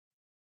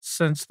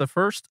Since the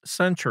first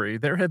century,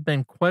 there have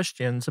been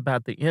questions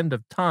about the end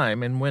of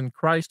time and when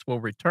Christ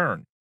will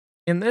return.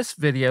 In this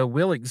video,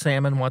 we'll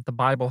examine what the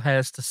Bible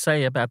has to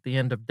say about the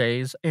end of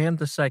days and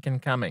the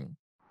second coming.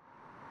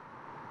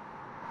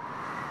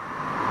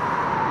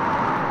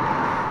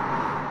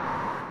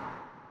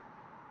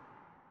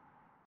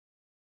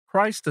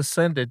 Christ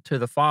ascended to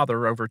the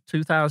Father over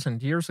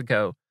 2,000 years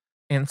ago,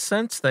 and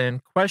since then,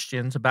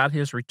 questions about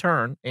his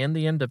return and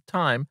the end of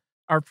time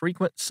are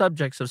frequent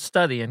subjects of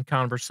study and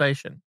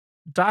conversation.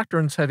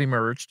 Doctrines have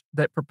emerged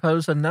that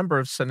propose a number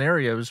of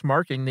scenarios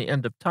marking the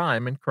end of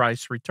time and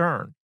Christ's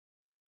return.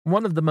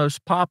 One of the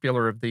most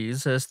popular of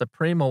these is the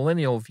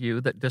premillennial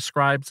view that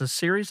describes a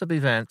series of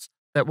events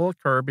that will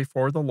occur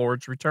before the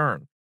Lord's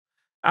return.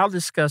 I'll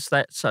discuss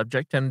that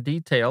subject in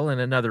detail in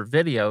another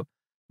video,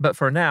 but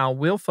for now,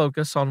 we'll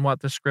focus on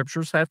what the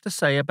scriptures have to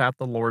say about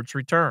the Lord's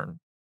return.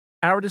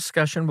 Our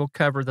discussion will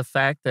cover the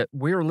fact that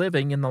we're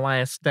living in the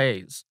last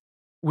days.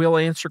 We'll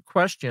answer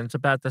questions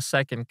about the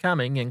second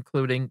coming,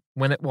 including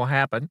when it will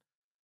happen,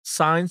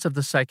 signs of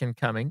the second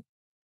coming,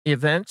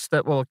 events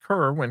that will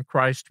occur when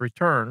Christ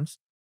returns,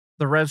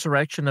 the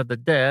resurrection of the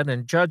dead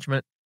and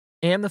judgment,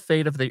 and the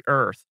fate of the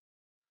earth.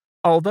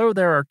 Although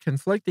there are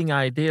conflicting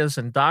ideas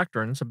and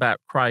doctrines about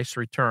Christ's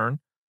return,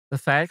 the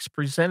facts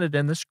presented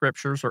in the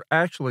scriptures are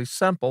actually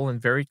simple and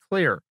very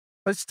clear.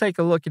 Let's take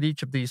a look at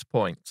each of these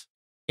points.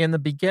 In the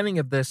beginning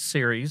of this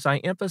series, I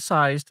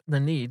emphasized the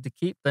need to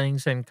keep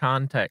things in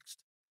context.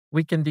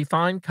 We can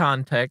define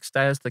context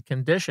as the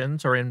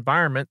conditions or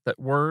environment that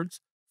words,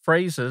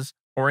 phrases,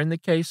 or in the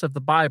case of the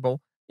Bible,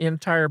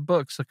 entire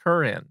books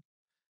occur in.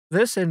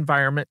 This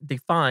environment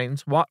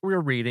defines what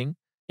we're reading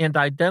and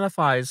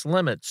identifies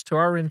limits to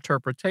our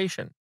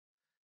interpretation.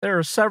 There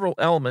are several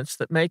elements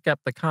that make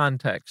up the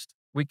context.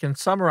 We can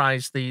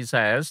summarize these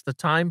as the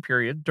time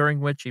period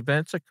during which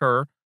events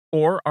occur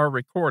or are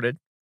recorded,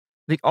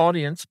 the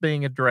audience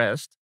being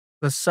addressed,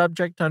 the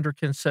subject under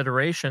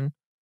consideration,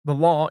 the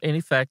law in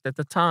effect at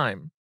the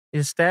time.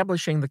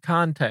 Establishing the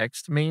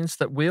context means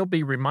that we'll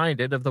be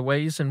reminded of the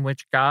ways in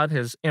which God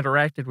has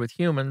interacted with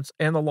humans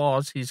and the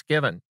laws he's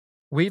given.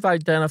 We've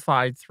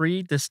identified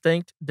three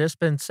distinct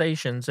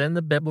dispensations in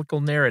the biblical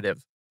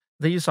narrative.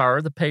 These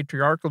are the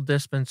patriarchal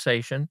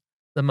dispensation,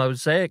 the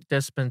Mosaic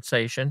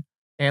dispensation,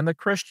 and the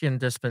Christian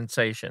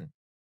dispensation.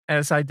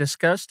 As I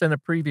discussed in a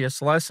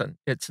previous lesson,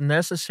 it's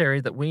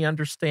necessary that we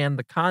understand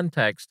the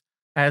context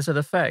as it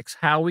affects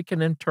how we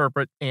can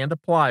interpret and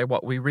apply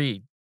what we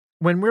read.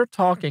 When we're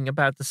talking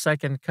about the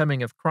second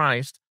coming of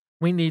Christ,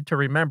 we need to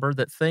remember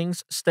that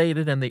things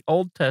stated in the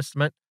Old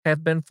Testament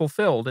have been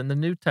fulfilled in the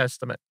New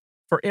Testament.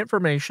 For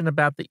information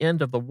about the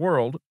end of the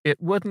world, it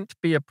wouldn't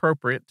be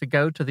appropriate to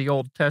go to the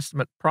Old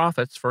Testament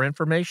prophets for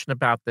information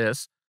about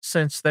this,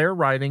 since their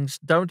writings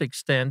don't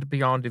extend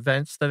beyond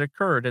events that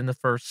occurred in the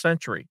first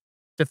century.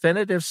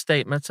 Definitive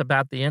statements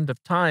about the end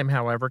of time,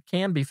 however,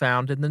 can be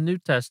found in the New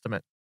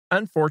Testament.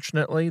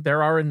 Unfortunately,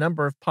 there are a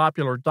number of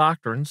popular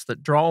doctrines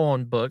that draw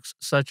on books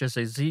such as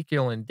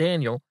Ezekiel and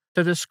Daniel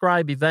to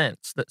describe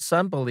events that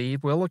some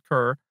believe will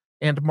occur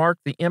and mark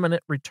the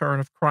imminent return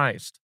of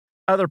Christ.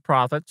 Other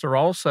prophets are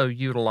also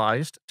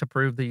utilized to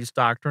prove these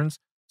doctrines,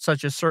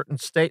 such as certain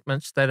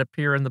statements that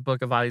appear in the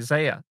book of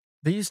Isaiah.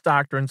 These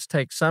doctrines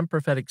take some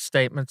prophetic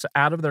statements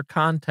out of their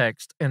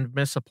context and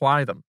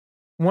misapply them.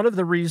 One of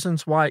the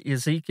reasons why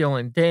Ezekiel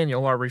and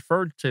Daniel are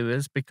referred to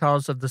is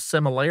because of the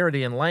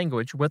similarity in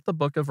language with the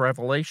book of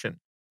Revelation.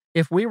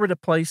 If we were to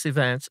place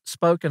events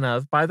spoken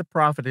of by the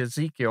prophet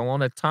Ezekiel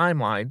on a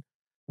timeline,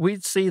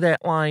 we'd see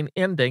that line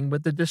ending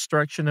with the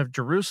destruction of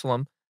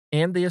Jerusalem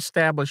and the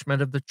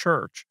establishment of the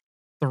church.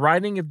 The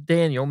writing of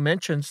Daniel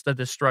mentions the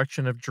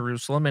destruction of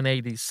Jerusalem in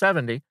AD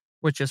 70,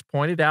 which is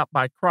pointed out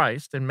by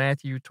Christ in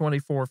Matthew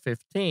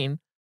 24:15,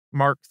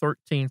 Mark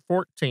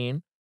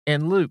 13:14,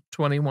 and Luke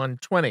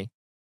 21:20.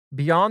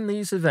 Beyond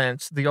these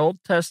events, the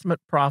Old Testament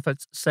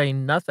prophets say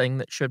nothing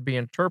that should be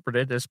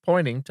interpreted as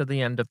pointing to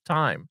the end of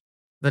time.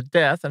 The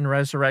death and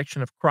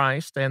resurrection of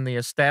Christ and the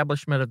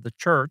establishment of the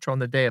church on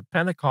the day of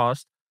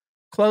Pentecost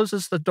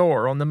closes the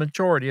door on the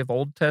majority of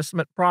Old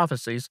Testament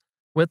prophecies,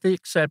 with the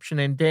exception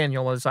in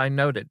Daniel, as I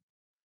noted.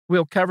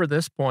 We'll cover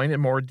this point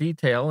in more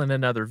detail in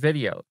another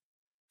video.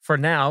 For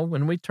now,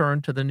 when we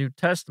turn to the New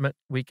Testament,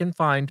 we can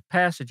find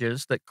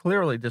passages that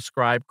clearly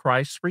describe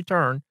Christ's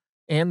return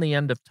and the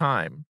end of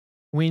time.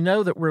 We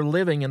know that we're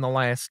living in the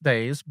last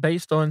days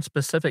based on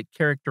specific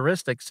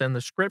characteristics in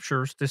the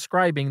scriptures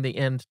describing the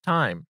end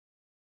time.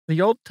 The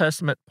Old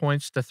Testament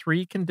points to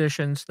three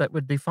conditions that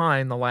would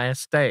define the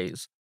last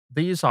days.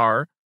 These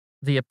are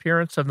the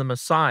appearance of the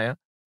Messiah,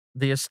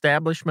 the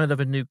establishment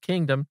of a new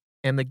kingdom,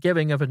 and the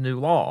giving of a new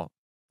law.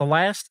 The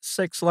last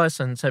 6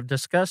 lessons have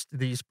discussed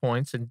these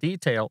points in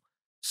detail,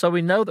 so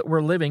we know that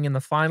we're living in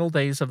the final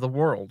days of the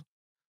world.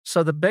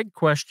 So the big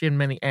question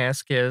many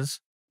ask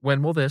is,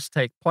 when will this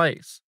take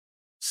place?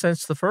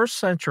 Since the first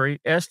century,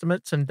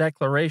 estimates and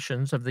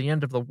declarations of the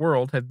end of the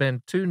world have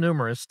been too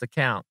numerous to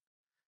count.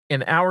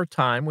 In our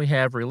time, we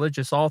have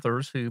religious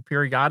authors who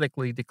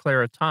periodically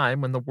declare a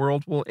time when the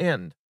world will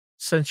end.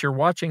 Since you're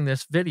watching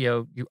this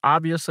video, you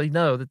obviously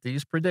know that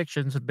these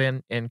predictions have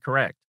been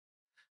incorrect.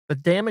 The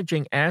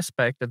damaging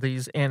aspect of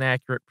these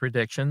inaccurate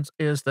predictions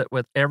is that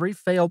with every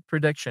failed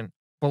prediction,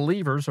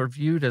 believers are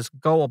viewed as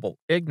gullible,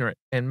 ignorant,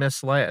 and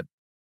misled.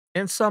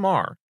 And some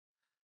are.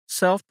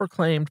 Self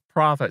proclaimed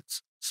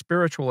prophets,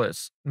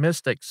 spiritualists,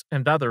 mystics,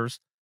 and others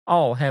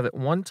all have at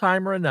one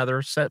time or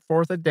another set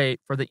forth a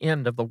date for the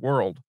end of the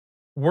world.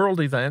 World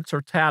events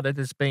are touted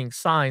as being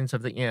signs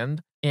of the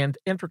end, and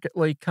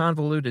intricately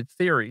convoluted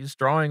theories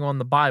drawing on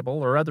the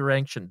Bible or other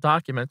ancient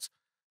documents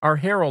are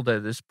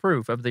heralded as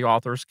proof of the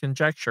author's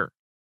conjecture.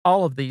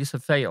 All of these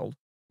have failed.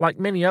 Like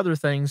many other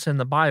things in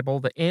the Bible,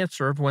 the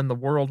answer of when the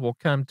world will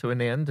come to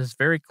an end is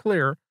very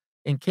clear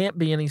and can't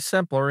be any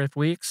simpler if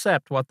we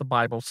accept what the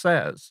Bible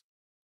says.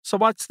 So,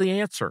 what's the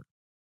answer?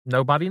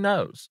 Nobody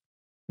knows.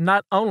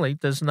 Not only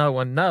does no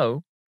one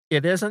know,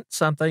 it isn't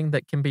something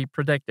that can be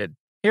predicted.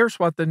 Here's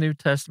what the New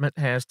Testament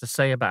has to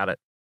say about it.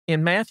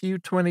 In Matthew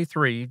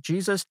 23,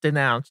 Jesus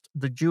denounced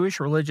the Jewish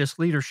religious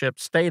leadership,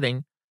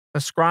 stating,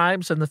 "The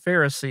scribes and the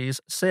Pharisees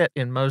sit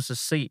in Moses'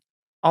 seat.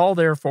 All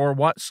therefore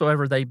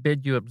whatsoever they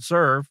bid you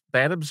observe,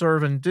 that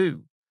observe and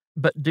do.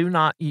 But do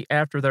not ye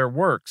after their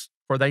works,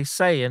 for they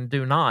say and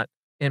do not,"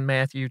 in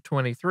Matthew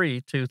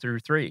 23, 2 through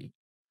 3.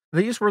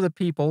 These were the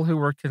people who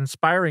were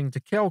conspiring to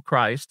kill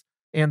Christ,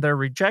 and their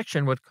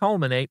rejection would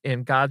culminate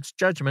in God's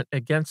judgment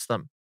against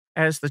them.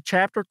 As the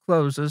chapter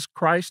closes,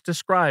 Christ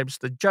describes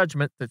the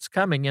judgment that's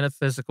coming in a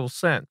physical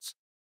sense.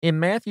 In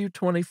Matthew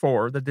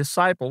 24, the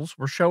disciples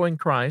were showing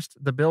Christ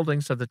the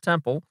buildings of the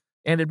temple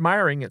and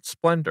admiring its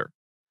splendor.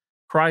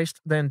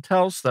 Christ then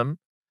tells them,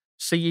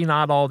 "See ye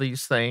not all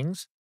these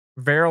things?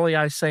 Verily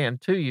I say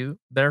unto you,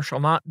 there shall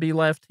not be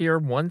left here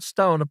one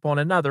stone upon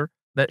another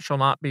that shall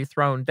not be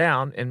thrown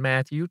down," in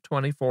Matthew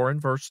 24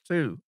 and verse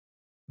 2.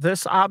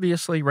 This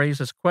obviously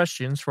raises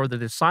questions for the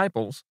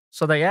disciples,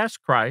 so they ask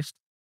Christ,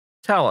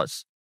 "Tell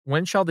us,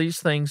 when shall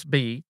these things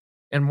be,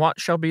 and what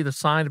shall be the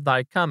sign of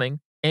thy coming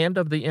and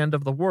of the end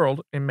of the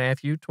world," in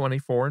Matthew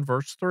 24 and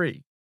verse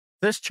 3.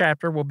 This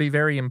chapter will be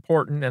very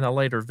important in a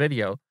later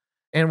video,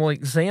 and we'll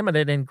examine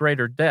it in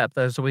greater depth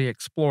as we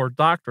explore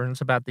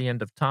doctrines about the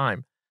end of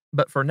time.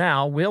 But for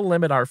now, we'll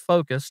limit our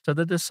focus to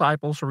the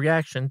disciples'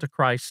 reaction to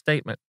Christ's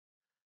statement.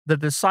 The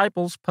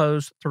disciples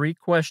posed three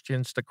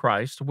questions to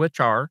Christ, which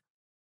are,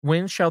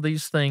 "When shall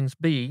these things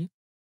be?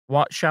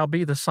 What shall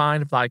be the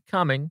sign of thy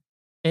coming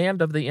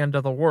and of the end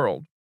of the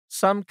world?"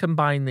 Some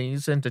combine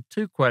these into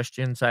two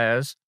questions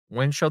as,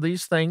 "When shall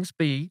these things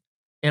be?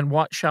 And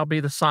what shall be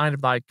the sign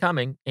of thy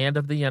coming and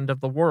of the end of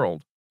the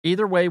world?"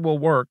 Either way will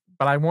work,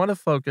 but I want to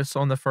focus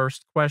on the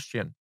first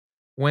question.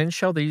 When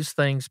shall these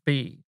things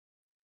be?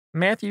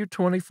 Matthew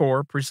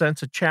 24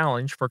 presents a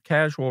challenge for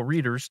casual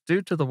readers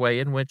due to the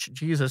way in which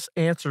Jesus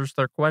answers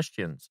their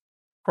questions.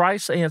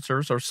 Christ's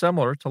answers are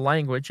similar to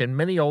language in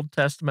many Old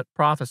Testament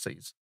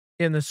prophecies.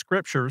 In the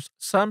Scriptures,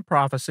 some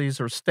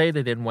prophecies are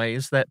stated in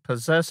ways that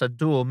possess a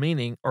dual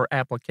meaning or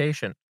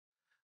application.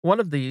 One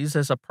of these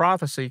is a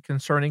prophecy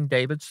concerning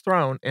David's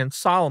throne and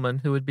Solomon,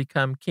 who would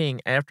become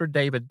king after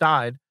David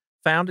died,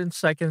 found in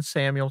 2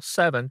 Samuel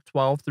 7,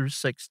 12 through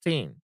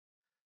 16.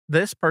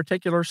 This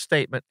particular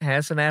statement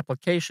has an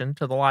application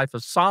to the life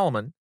of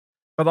Solomon,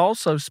 but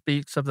also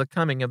speaks of the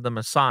coming of the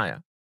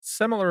Messiah.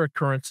 Similar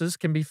occurrences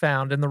can be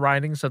found in the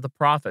writings of the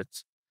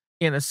prophets.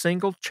 In a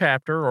single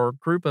chapter or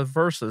group of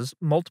verses,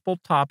 multiple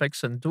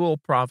topics and dual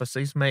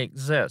prophecies may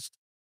exist.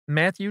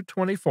 Matthew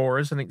 24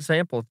 is an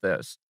example of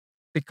this.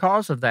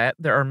 Because of that,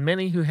 there are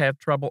many who have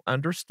trouble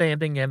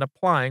understanding and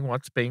applying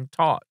what's being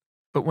taught.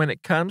 But when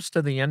it comes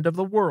to the end of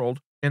the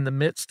world, in the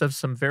midst of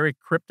some very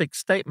cryptic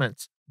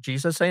statements,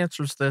 Jesus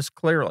answers this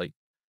clearly.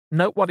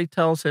 Note what he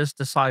tells his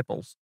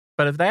disciples.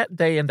 "But of that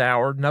day and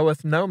hour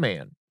knoweth no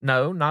man,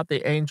 no, not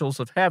the angels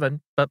of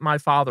heaven, but my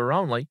Father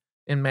only,"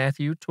 in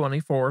Matthew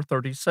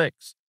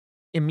 24:36.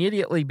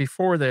 Immediately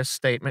before this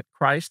statement,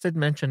 Christ had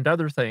mentioned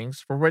other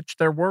things for which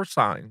there were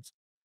signs.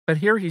 But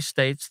here he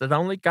states that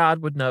only God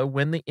would know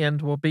when the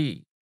end will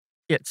be.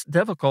 It's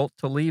difficult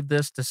to leave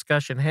this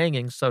discussion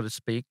hanging, so to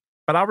speak,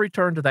 but I'll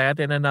return to that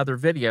in another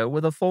video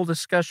with a full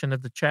discussion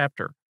of the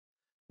chapter.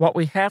 What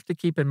we have to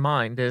keep in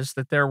mind is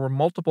that there were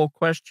multiple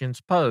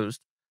questions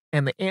posed,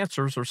 and the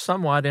answers are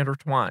somewhat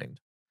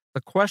intertwined.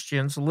 The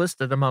questions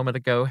listed a moment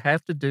ago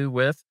have to do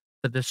with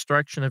the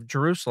destruction of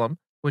Jerusalem,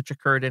 which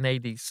occurred in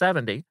AD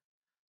 70,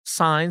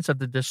 signs of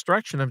the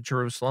destruction of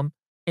Jerusalem,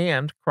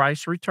 and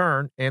Christ's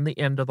return and the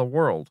end of the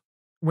world.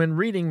 When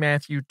reading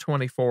Matthew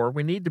 24,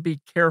 we need to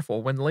be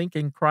careful when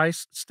linking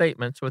Christ's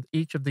statements with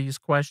each of these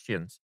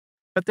questions.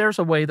 But there's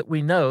a way that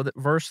we know that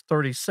verse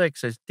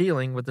 36 is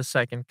dealing with the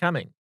second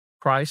coming.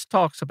 Christ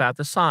talks about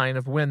the sign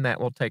of when that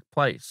will take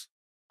place.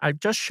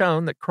 I've just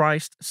shown that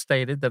Christ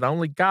stated that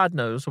only God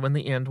knows when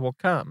the end will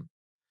come.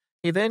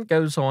 He then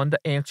goes on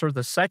to answer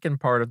the second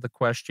part of the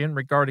question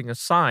regarding a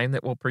sign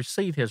that will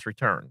precede his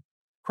return.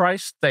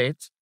 Christ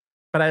states,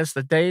 "But as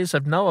the days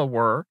of Noah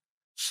were,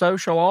 so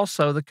shall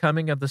also the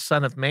coming of the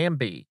Son of Man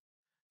be.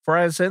 For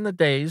as in the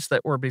days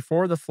that were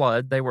before the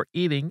flood, they were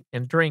eating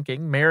and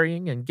drinking,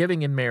 marrying and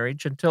giving in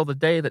marriage until the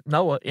day that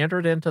Noah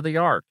entered into the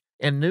ark,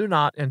 and knew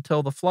not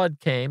until the flood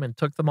came and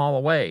took them all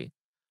away.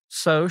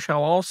 So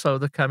shall also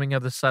the coming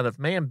of the Son of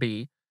Man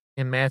be,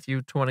 in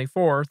Matthew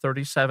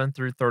 24:37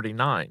 through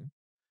 39.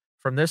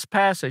 From this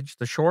passage,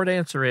 the short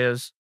answer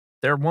is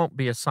there won't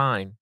be a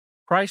sign.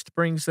 Christ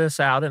brings this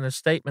out in a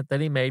statement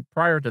that he made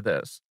prior to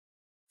this.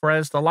 For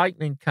as the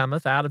lightning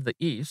cometh out of the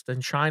east,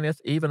 and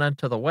shineth even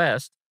unto the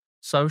west,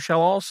 so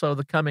shall also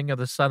the coming of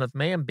the Son of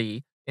Man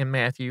be, in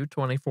Matthew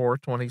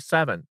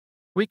 24:27.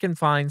 We can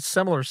find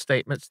similar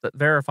statements that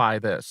verify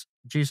this.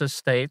 Jesus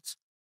states,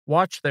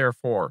 Watch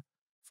therefore,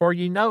 for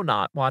ye know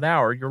not what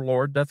hour your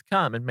Lord doth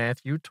come, in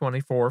Matthew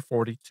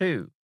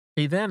 24:42.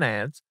 He then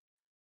adds,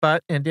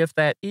 But and if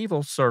that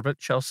evil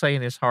servant shall say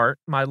in his heart,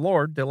 My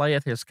Lord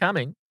delayeth his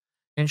coming,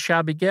 and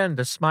shall begin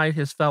to smite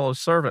his fellow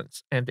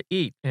servants, and to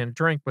eat and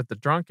drink with the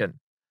drunken,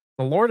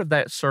 the Lord of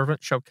that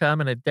servant shall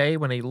come in a day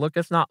when he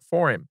looketh not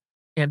for him,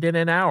 and in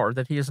an hour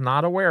that he is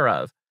not aware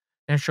of,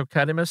 and shall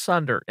cut him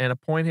asunder, and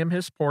appoint him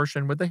his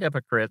portion with the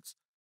hypocrites.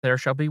 There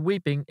shall be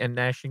weeping and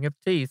gnashing of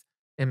teeth,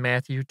 in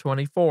Matthew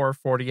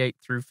 24:48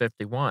 through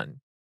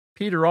 51.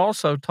 Peter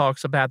also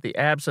talks about the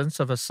absence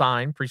of a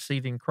sign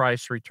preceding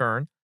Christ's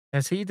return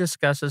as he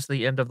discusses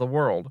the end of the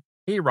world.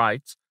 He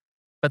writes,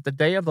 But the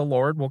day of the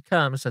Lord will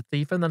come as a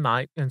thief in the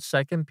night, in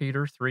 2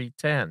 Peter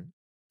 3:10.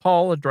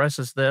 Paul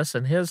addresses this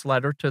in his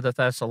letter to the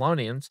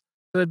Thessalonians,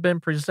 who had been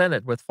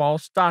presented with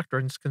false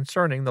doctrines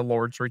concerning the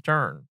Lord's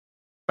return.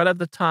 But of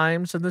the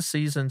times and the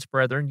seasons,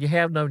 brethren, ye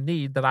have no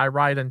need that I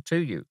write unto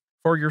you,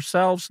 for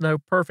yourselves know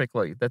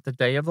perfectly that the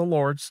day of the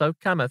Lord so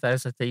cometh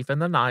as a thief in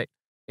the night,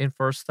 in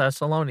 1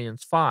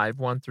 Thessalonians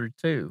 5:1 through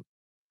 2.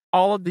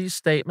 All of these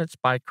statements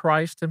by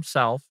Christ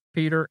himself,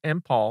 Peter,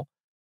 and Paul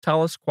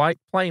tell us quite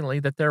plainly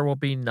that there will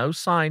be no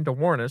sign to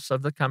warn us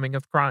of the coming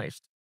of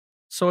Christ.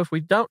 So if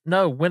we don't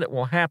know when it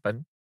will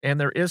happen, and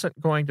there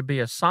isn't going to be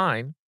a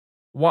sign,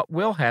 what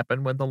will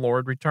happen when the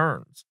Lord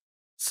returns?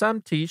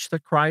 Some teach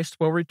that Christ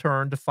will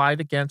return to fight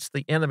against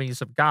the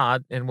enemies of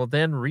God and will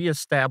then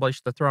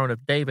reestablish the throne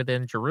of David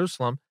in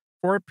Jerusalem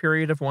for a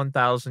period of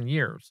 1,000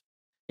 years.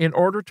 In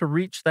order to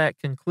reach that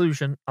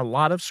conclusion, a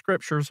lot of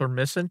scriptures are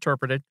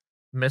misinterpreted,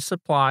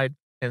 misapplied,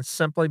 and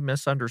simply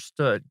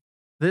misunderstood.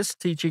 This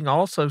teaching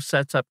also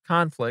sets up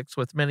conflicts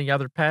with many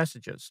other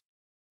passages.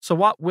 So,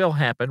 what will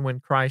happen when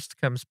Christ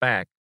comes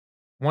back?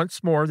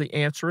 Once more, the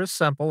answer is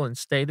simple and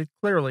stated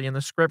clearly in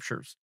the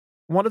Scriptures.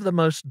 One of the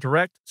most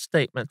direct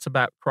statements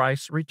about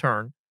Christ's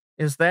return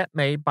is that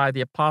made by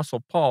the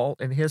Apostle Paul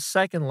in his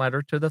second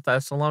letter to the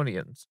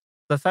Thessalonians.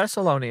 The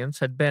Thessalonians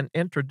had been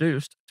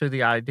introduced to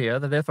the idea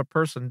that if a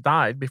person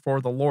died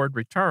before the Lord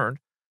returned,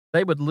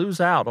 they would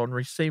lose out on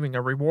receiving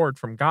a reward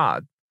from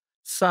God.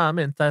 Some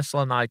in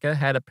Thessalonica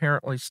had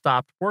apparently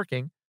stopped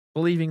working,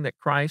 believing that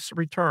Christ's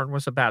return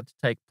was about to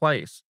take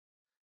place.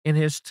 In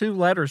his two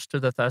letters to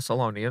the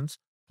Thessalonians,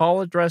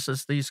 Paul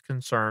addresses these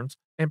concerns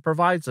and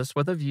provides us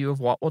with a view of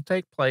what will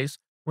take place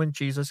when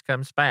Jesus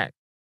comes back.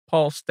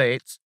 Paul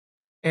states,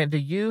 And to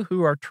you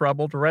who are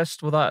troubled,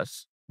 rest with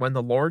us, when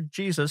the Lord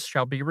Jesus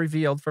shall be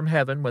revealed from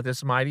heaven with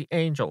his mighty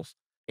angels,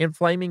 in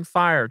flaming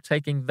fire,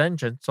 taking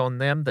vengeance on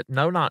them that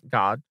know not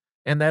God,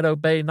 and that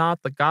obey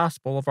not the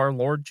gospel of our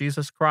Lord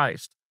Jesus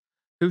Christ,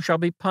 who shall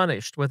be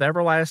punished with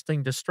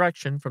everlasting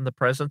destruction from the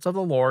presence of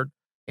the Lord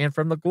and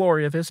from the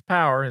glory of his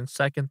power, in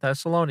 2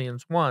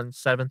 Thessalonians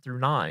 1:7 through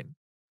 9.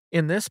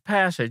 In this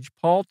passage,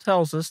 Paul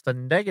tells us the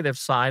negative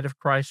side of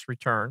Christ's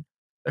return,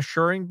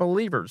 assuring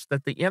believers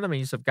that the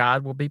enemies of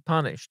God will be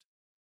punished.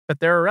 But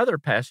there are other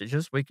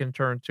passages we can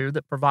turn to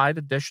that provide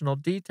additional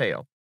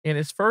detail. In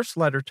his first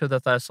letter to the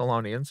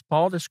Thessalonians,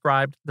 Paul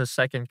described the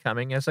second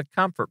coming as a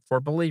comfort for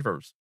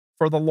believers.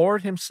 For the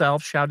Lord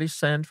himself shall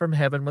descend from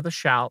heaven with a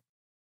shout,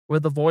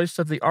 with the voice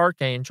of the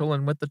archangel,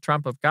 and with the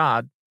trump of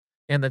God,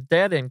 and the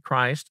dead in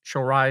Christ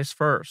shall rise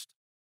first.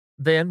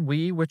 Then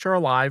we which are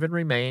alive and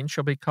remain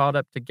shall be caught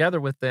up together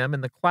with them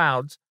in the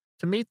clouds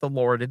to meet the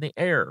Lord in the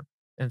air,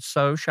 and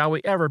so shall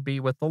we ever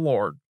be with the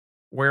Lord.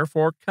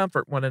 Wherefore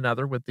comfort one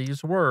another with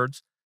these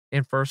words,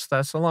 in 1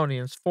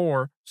 Thessalonians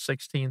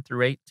 4:16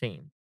 through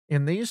 18.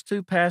 In these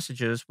two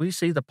passages, we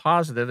see the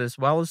positive as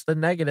well as the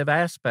negative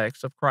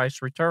aspects of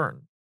Christ's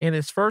return. In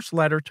his first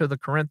letter to the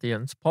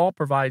Corinthians, Paul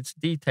provides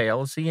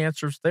detail as he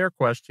answers their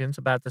questions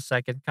about the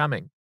second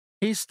coming.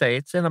 He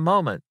states, In a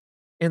moment,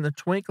 in the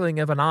twinkling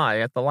of an eye,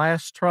 at the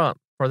last trump,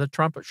 for the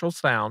trumpet shall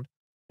sound,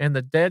 and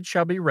the dead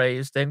shall be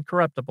raised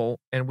incorruptible,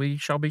 and we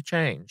shall be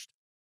changed.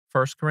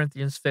 1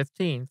 Corinthians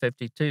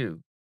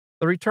 15:52.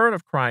 The return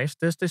of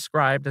Christ is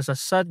described as a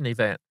sudden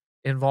event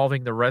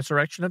involving the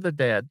resurrection of the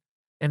dead,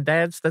 and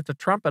adds that the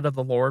trumpet of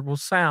the Lord will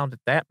sound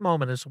at that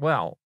moment as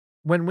well.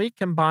 When we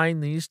combine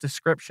these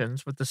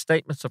descriptions with the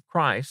statements of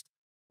Christ,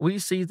 we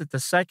see that the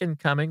second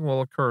coming will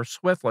occur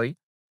swiftly,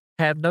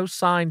 have no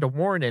sign to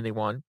warn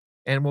anyone,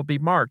 and will be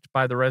marked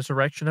by the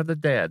resurrection of the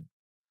dead.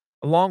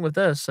 Along with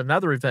this,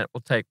 another event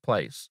will take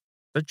place,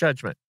 the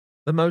judgment.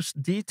 The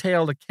most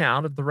detailed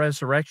account of the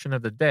resurrection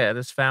of the dead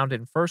is found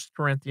in 1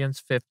 Corinthians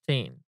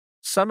 15.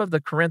 Some of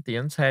the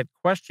Corinthians had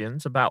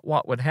questions about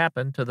what would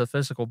happen to the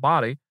physical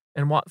body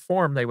and what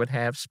form they would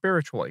have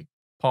spiritually.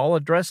 Paul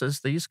addresses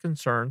these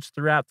concerns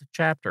throughout the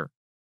chapter.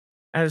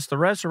 As the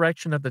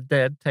resurrection of the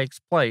dead takes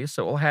place,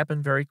 it will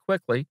happen very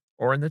quickly,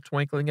 or in the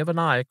twinkling of an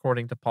eye,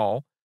 according to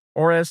Paul,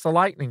 or as the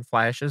lightning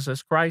flashes,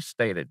 as Christ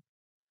stated.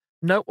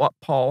 Note what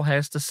Paul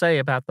has to say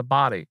about the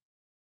body.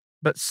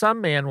 But some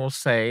man will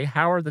say,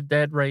 how are the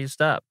dead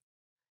raised up?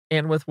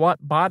 And with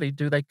what body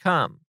do they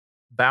come?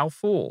 Thou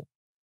fool!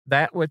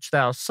 That which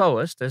thou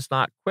sowest is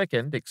not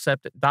quickened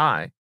except it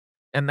die.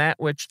 And that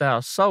which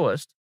thou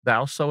sowest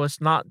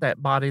not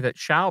that body that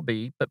shall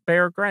be, but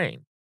bare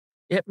grain.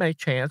 It may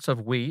chance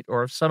of wheat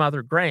or of some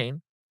other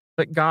grain,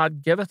 but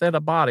God giveth it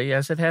a body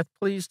as it hath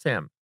pleased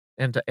him,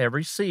 and to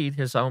every seed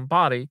his own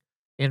body,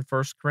 in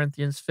 1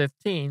 Corinthians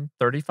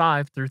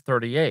 15:35 through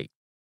 38.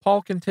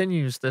 Paul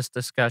continues this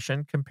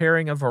discussion,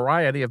 comparing a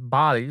variety of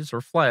bodies or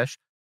flesh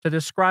to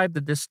describe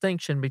the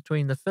distinction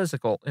between the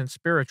physical and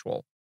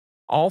spiritual.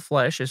 All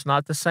flesh is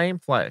not the same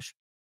flesh,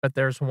 but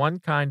there's one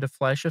kind of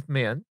flesh of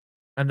men,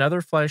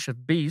 another flesh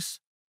of beasts,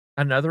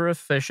 another of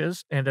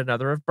fishes, and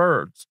another of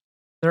birds.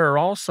 There are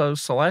also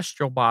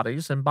celestial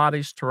bodies and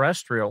bodies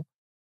terrestrial,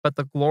 but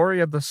the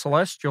glory of the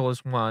celestial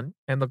is one,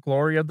 and the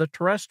glory of the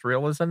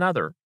terrestrial is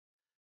another.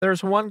 There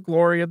is one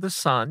glory of the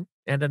sun,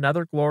 and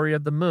another glory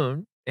of the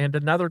moon, and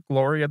another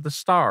glory of the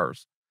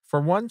stars.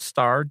 For one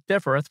star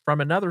differeth from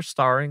another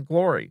star in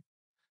glory.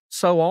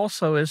 So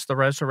also is the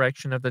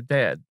resurrection of the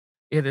dead.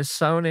 It is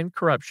sown in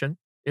corruption,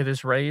 it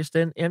is raised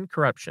in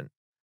incorruption.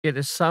 It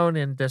is sown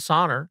in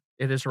dishonor,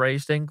 it is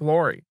raised in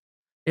glory.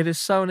 It is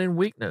sown in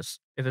weakness,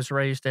 it is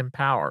raised in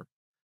power.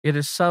 It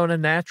is sown a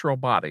natural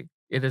body,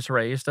 it is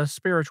raised a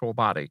spiritual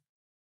body.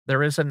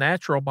 There is a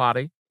natural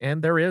body,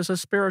 and there is a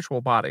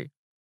spiritual body.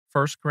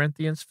 1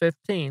 Corinthians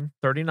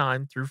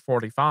 15:39 through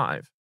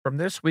 45. From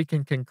this we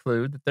can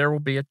conclude that there will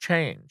be a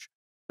change.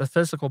 The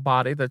physical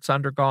body that's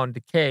undergone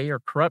decay or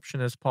corruption,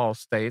 as Paul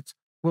states,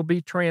 will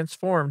be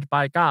transformed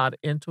by God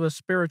into a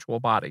spiritual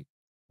body.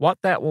 What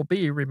that will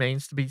be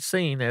remains to be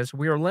seen, as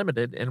we are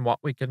limited in what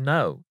we can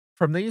know.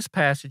 From these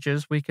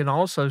passages, we can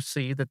also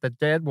see that the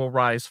dead will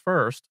rise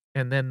first,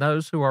 and then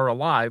those who are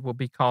alive will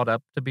be caught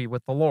up to be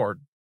with the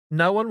Lord.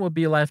 No one will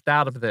be left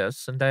out of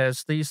this, and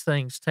as these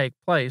things take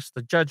place,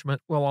 the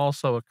judgment will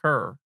also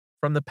occur.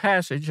 From the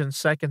passage in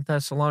 2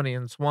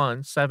 Thessalonians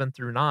 1:7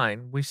 through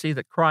 9, we see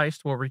that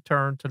Christ will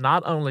return to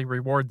not only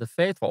reward the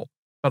faithful,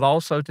 but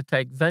also to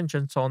take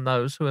vengeance on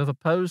those who have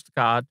opposed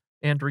God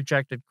and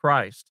rejected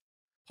Christ.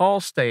 Paul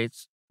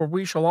states, "For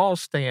we shall all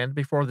stand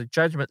before the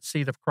judgment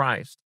seat of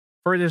Christ.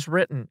 For it is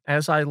written,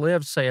 As I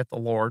live, saith the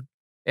Lord,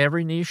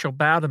 every knee shall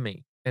bow to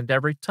me, and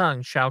every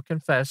tongue shall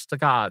confess to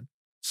God.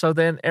 So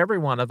then every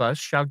one of us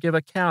shall give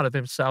account of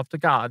himself to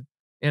God,"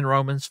 in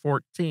Romans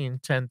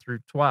 14:10 through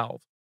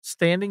 12.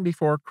 Standing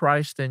before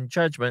Christ in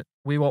judgment,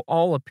 we will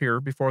all appear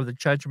before the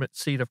judgment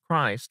seat of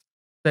Christ,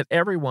 that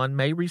every one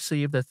may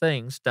receive the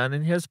things done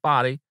in his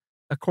body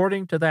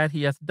according to that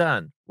he hath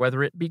done,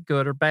 whether it be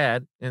good or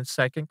bad, in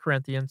 2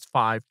 Corinthians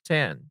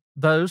 5:10.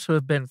 Those who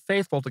have been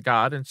faithful to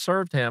God and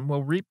served him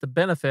will reap the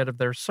benefit of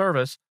their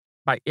service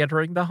by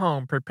entering the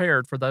home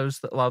prepared for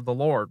those that love the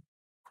Lord.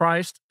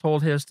 Christ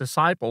told his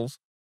disciples,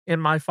 "In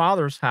my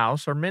Father's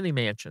house are many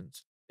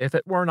mansions. If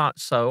it were not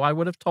so, I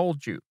would have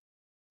told you.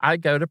 I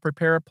go to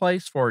prepare a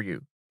place for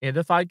you. And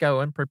if I go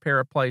and prepare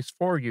a place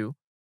for you,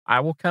 I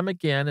will come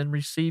again and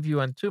receive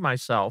you unto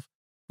myself,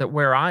 that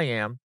where I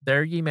am,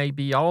 there ye may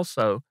be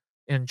also,"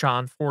 in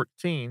John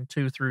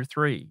 14:2 through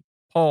 3.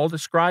 Paul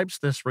describes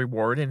this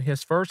reward in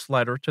his first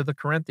letter to the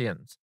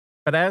Corinthians.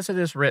 But as it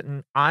is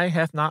written, "Eye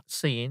hath not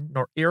seen,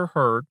 nor ear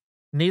heard,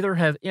 neither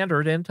have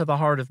entered into the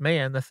heart of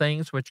man the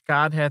things which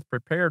God hath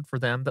prepared for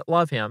them that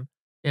love him,"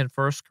 in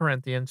 1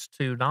 Corinthians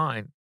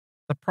 2:9.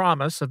 The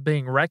promise of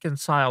being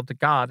reconciled to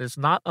God is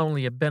not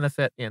only a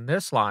benefit in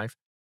this life,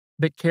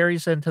 but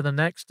carries into the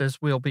next,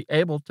 as we'll be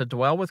able to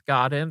dwell with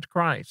God and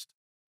Christ.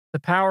 The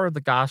power of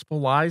the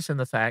gospel lies in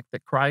the fact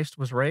that Christ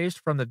was raised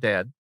from the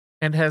dead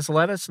and has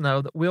let us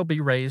know that we'll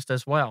be raised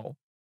as well.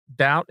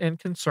 Doubt and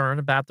concern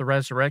about the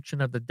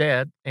resurrection of the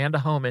dead and a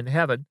home in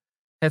heaven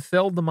have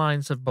filled the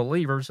minds of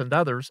believers and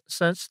others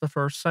since the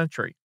first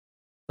century.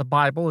 The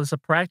Bible is a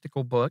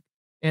practical book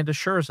and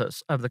assures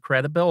us of the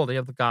credibility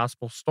of the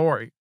gospel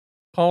story.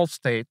 Paul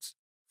states,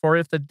 "For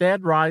if the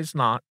dead rise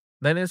not,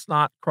 then is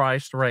not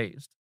Christ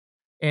raised.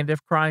 And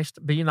if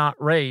Christ be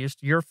not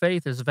raised, your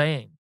faith is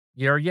vain,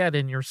 ye are yet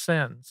in your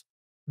sins.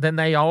 Then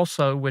they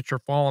also which are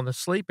fallen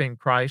asleep in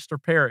Christ are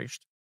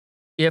perished.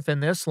 If in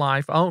this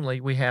life only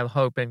we have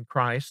hope in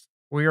Christ,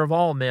 we are of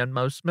all men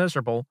most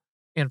miserable,"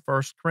 in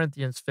 1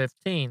 Corinthians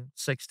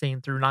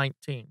 15:16 through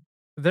 19.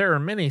 There are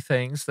many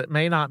things that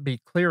may not be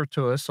clear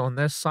to us on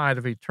this side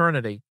of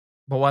eternity,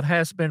 but what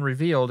has been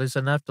revealed is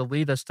enough to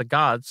lead us to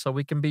God so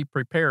we can be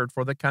prepared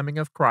for the coming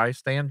of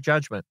Christ and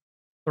judgment.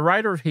 The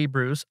writer of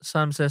Hebrews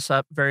sums this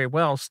up very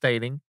well,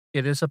 stating,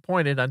 "It is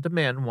appointed unto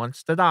men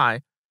once to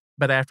die,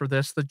 but after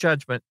this the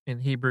judgment,"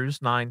 in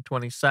Hebrews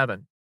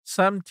 9:27.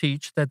 Some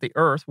teach that the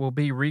earth will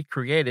be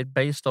recreated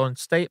based on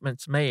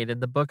statements made in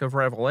the book of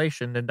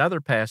Revelation and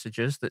other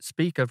passages that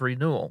speak of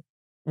renewal.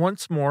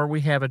 Once more,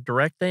 we have a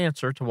direct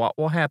answer to what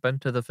will happen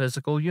to the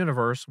physical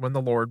universe when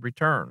the Lord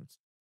returns.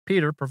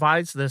 Peter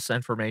provides this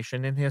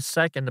information in his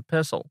second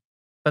epistle.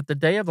 But the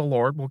day of the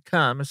Lord will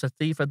come as a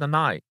thief in the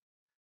night,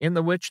 in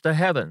the which the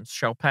heavens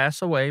shall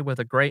pass away with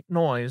a great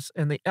noise,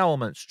 and the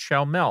elements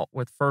shall melt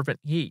with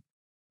fervent heat.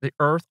 The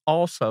earth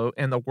also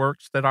and the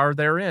works that are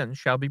therein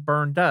shall be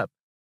burned up.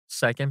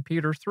 2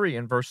 Peter 3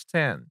 and verse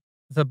 10.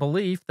 The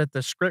belief that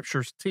the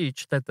scriptures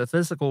teach that the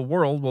physical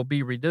world will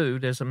be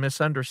renewed is a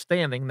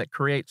misunderstanding that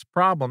creates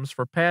problems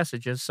for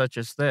passages such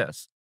as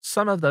this.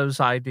 Some of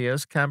those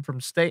ideas come from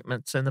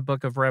statements in the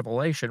book of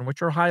Revelation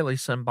which are highly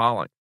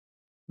symbolic.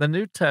 The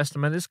New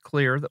Testament is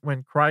clear that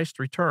when Christ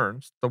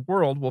returns, the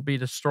world will be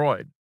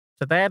destroyed.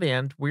 To that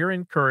end, we are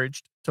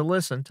encouraged to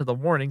listen to the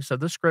warnings of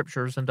the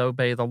Scriptures and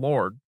obey the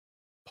Lord.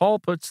 Paul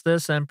puts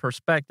this in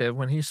perspective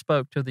when he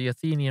spoke to the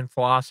Athenian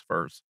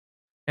philosophers.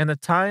 In the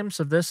times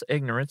of this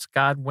ignorance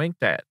God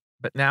winked at,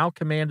 but now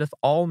commandeth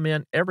all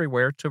men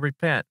everywhere to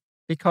repent,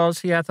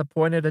 because he hath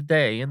appointed a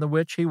day in the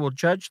which he will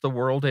judge the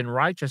world in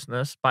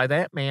righteousness by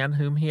that man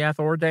whom he hath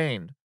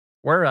ordained,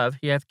 whereof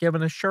he hath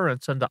given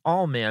assurance unto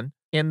all men,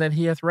 in that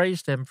he hath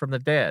raised him from the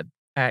dead.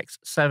 Acts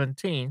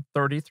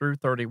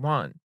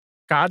 17:30-31.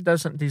 God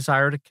doesn't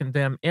desire to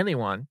condemn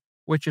anyone,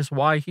 which is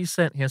why he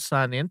sent his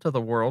Son into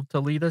the world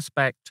to lead us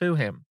back to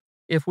him.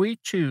 If we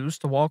choose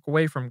to walk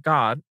away from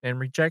God and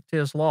reject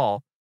his law,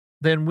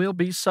 then we'll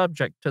be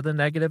subject to the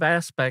negative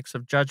aspects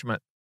of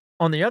judgment.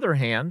 On the other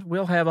hand,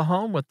 we'll have a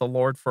home with the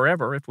Lord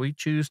forever if we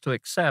choose to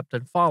accept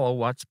and follow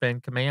what's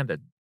been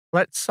commanded.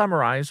 Let's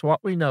summarize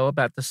what we know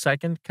about the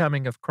second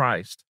coming of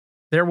Christ.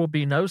 There will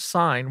be no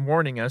sign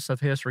warning us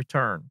of his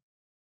return.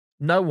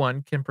 No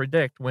one can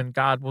predict when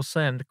God will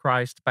send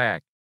Christ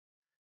back.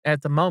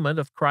 At the moment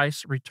of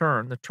Christ's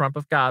return, the trump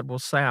of God will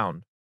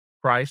sound.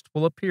 Christ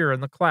will appear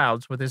in the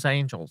clouds with his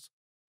angels.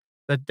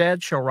 The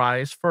dead shall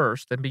rise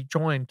first and be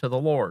joined to the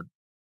Lord.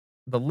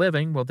 The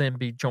living will then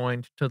be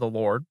joined to the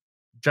Lord.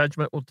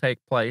 Judgment will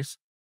take place,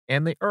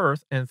 and the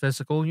earth and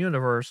physical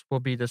universe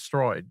will be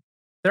destroyed.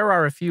 There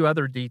are a few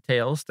other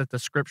details that the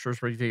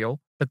scriptures reveal,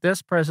 but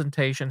this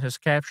presentation has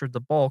captured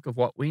the bulk of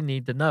what we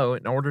need to know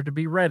in order to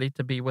be ready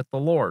to be with the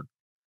Lord.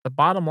 The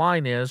bottom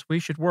line is we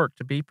should work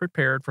to be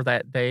prepared for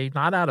that day,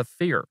 not out of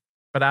fear,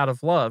 but out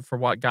of love for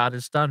what God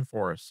has done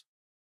for us.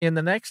 In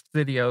the next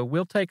video,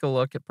 we'll take a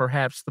look at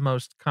perhaps the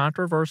most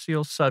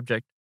controversial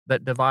subject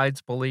that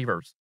divides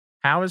believers.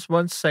 How is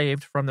one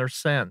saved from their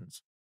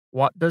sins?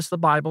 What does the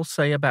Bible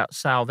say about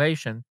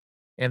salvation,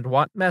 and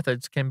what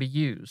methods can be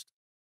used?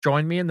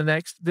 Join me in the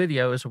next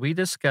video as we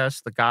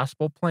discuss the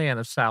gospel plan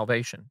of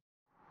salvation.